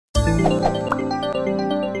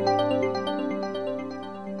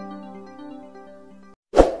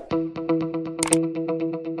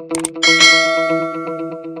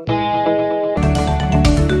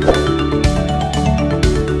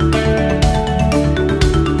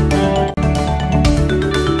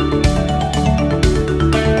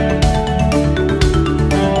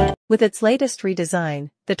With its latest redesign,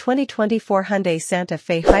 the 2024 Hyundai Santa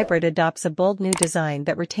Fe Hybrid adopts a bold new design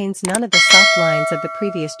that retains none of the soft lines of the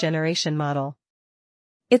previous generation model.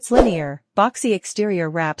 Its linear, boxy exterior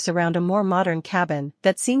wraps around a more modern cabin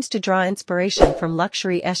that seems to draw inspiration from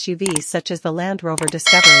luxury SUVs such as the Land Rover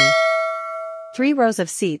Discovery. 3 rows of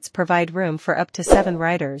seats provide room for up to 7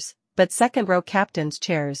 riders, but second-row captain's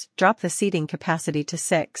chairs drop the seating capacity to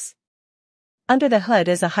 6. Under the hood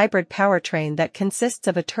is a hybrid powertrain that consists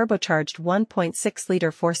of a turbocharged 1.6-liter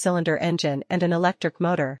 4-cylinder engine and an electric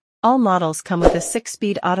motor. All models come with a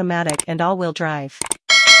 6-speed automatic and all-wheel drive.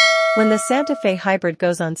 When the Santa Fe Hybrid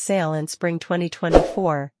goes on sale in spring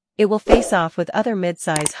 2024, it will face off with other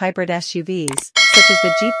mid-size hybrid SUVs, such as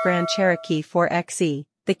the Jeep Grand Cherokee 4xe,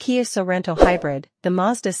 the Kia Sorento Hybrid, the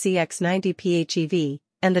Mazda CX-90 PHEV,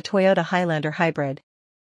 and the Toyota Highlander Hybrid.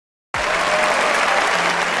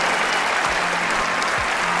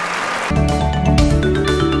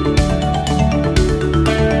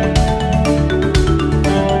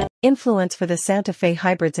 Influence for the Santa Fe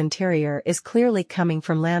Hybrid's interior is clearly coming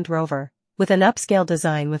from Land Rover, with an upscale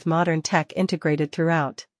design with modern tech integrated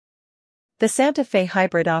throughout. The Santa Fe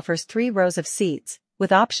Hybrid offers 3 rows of seats,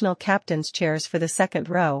 with optional captain's chairs for the second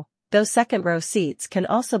row. Those second-row seats can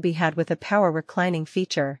also be had with a power reclining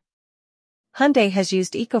feature. Hyundai has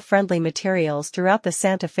used eco-friendly materials throughout the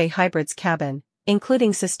Santa Fe Hybrid's cabin,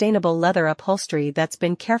 including sustainable leather upholstery that's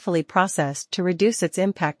been carefully processed to reduce its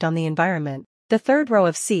impact on the environment. The third row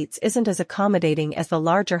of seats isn't as accommodating as the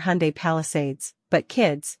larger Hyundai Palisades, but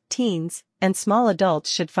kids, teens, and small adults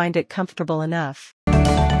should find it comfortable enough.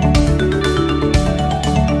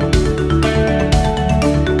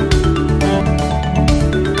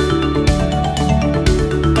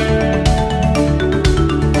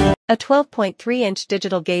 A 12.3-inch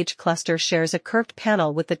digital gauge cluster shares a curved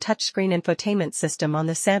panel with the touchscreen infotainment system on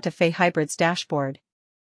the Santa Fe Hybrid's dashboard.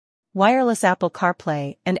 Wireless Apple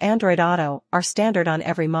CarPlay and Android Auto are standard on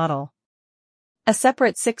every model. A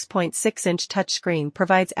separate 6.6-inch touchscreen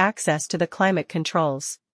provides access to the climate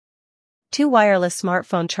controls. 2 wireless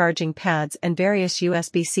smartphone charging pads and various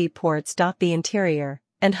USB-C ports dot the interior,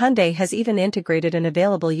 and Hyundai has even integrated an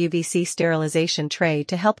available UVC sterilization tray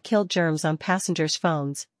to help kill germs on passengers'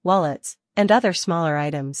 phones, wallets, and other smaller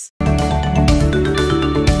items.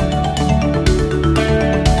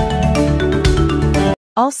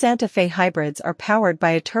 All Santa Fe Hybrids are powered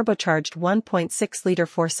by a turbocharged 1.6-liter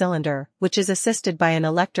 4-cylinder, which is assisted by an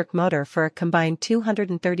electric motor for a combined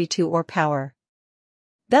 232 horsepower.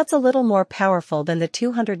 That's a little more powerful than the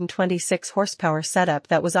 226 horsepower setup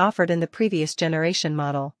that was offered in the previous generation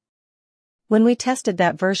model. When we tested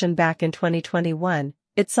that version back in 2021,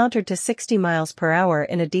 it sauntered to 60 miles per hour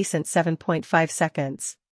in a decent 7.5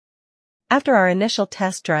 seconds. After our initial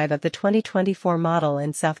test drive of the 2024 model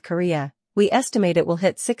in South Korea, we estimate it will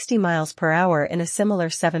hit 60 miles per hour in a similar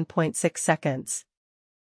 7.6 seconds.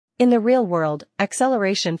 In the real world,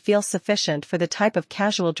 acceleration feels sufficient for the type of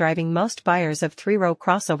casual driving most buyers of 3-row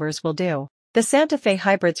crossovers will do. The Santa Fe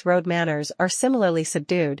Hybrid's road manners are similarly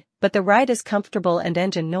subdued, but the ride is comfortable and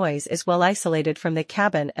engine noise is well isolated from the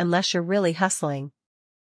cabin unless you're really hustling.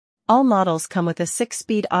 All models come with a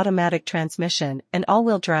 6-speed automatic transmission and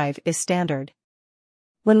all-wheel drive is standard.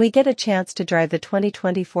 When we get a chance to drive the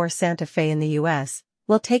 2024 Santa Fe in the US,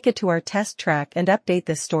 we'll take it to our test track and update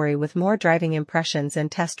this story with more driving impressions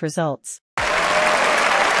and test results.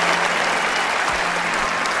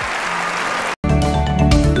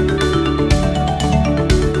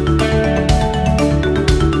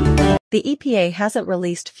 The EPA hasn't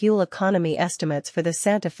released fuel economy estimates for the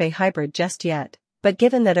Santa Fe Hybrid just yet, but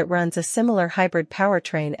given that it runs a similar hybrid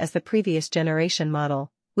powertrain as the previous generation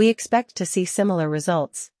model, we expect to see similar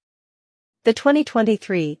results. The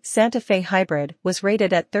 2023 Santa Fe Hybrid was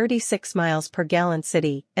rated at 36 miles per gallon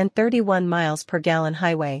city and 31 miles per gallon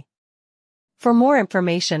highway. For more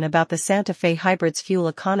information about the Santa Fe Hybrid's fuel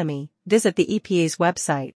economy, visit the EPA's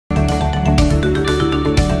website.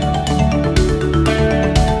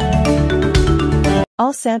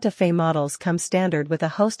 All Santa Fe models come standard with a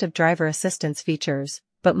host of driver assistance features,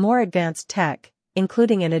 but more advanced tech,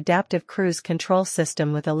 including an adaptive cruise control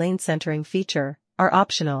system with a lane centering feature, are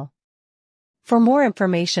optional. For more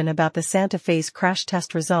information about the Santa Fe's crash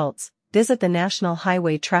test results, visit the National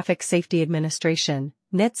Highway Traffic Safety Administration,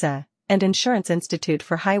 NHTSA, and Insurance Institute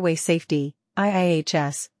for Highway Safety,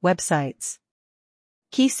 IIHS, websites.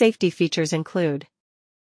 Key safety features include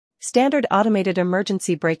standard automated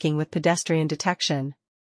emergency braking with pedestrian detection,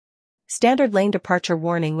 standard lane departure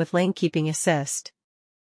warning with lane keeping assist,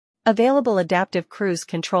 available adaptive cruise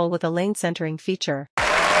control with a lane centering feature.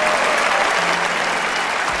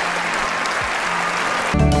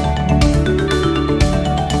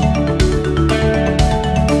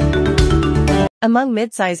 Among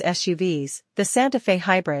midsize SUVs, the Santa Fe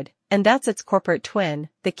Hybrid, and that's its corporate twin,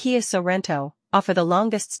 the Kia Sorento, offer the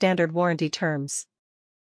longest standard warranty terms.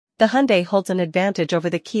 The Hyundai holds an advantage over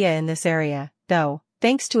the Kia in this area, though,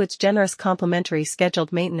 thanks to its generous complimentary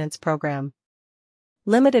scheduled maintenance program.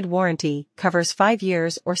 Limited warranty covers 5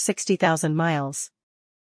 years or 60,000 miles.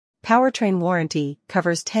 Powertrain warranty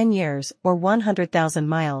covers 10 years or 100,000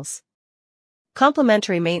 miles.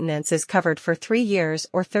 Complimentary maintenance is covered for 3 years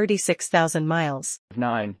or 36,000 miles.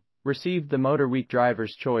 9. Received the Motor Week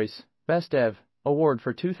Driver's Choice Best EV Award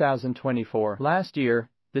for 2024. Last year,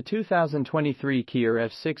 the 2023 Kia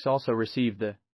F6 also received the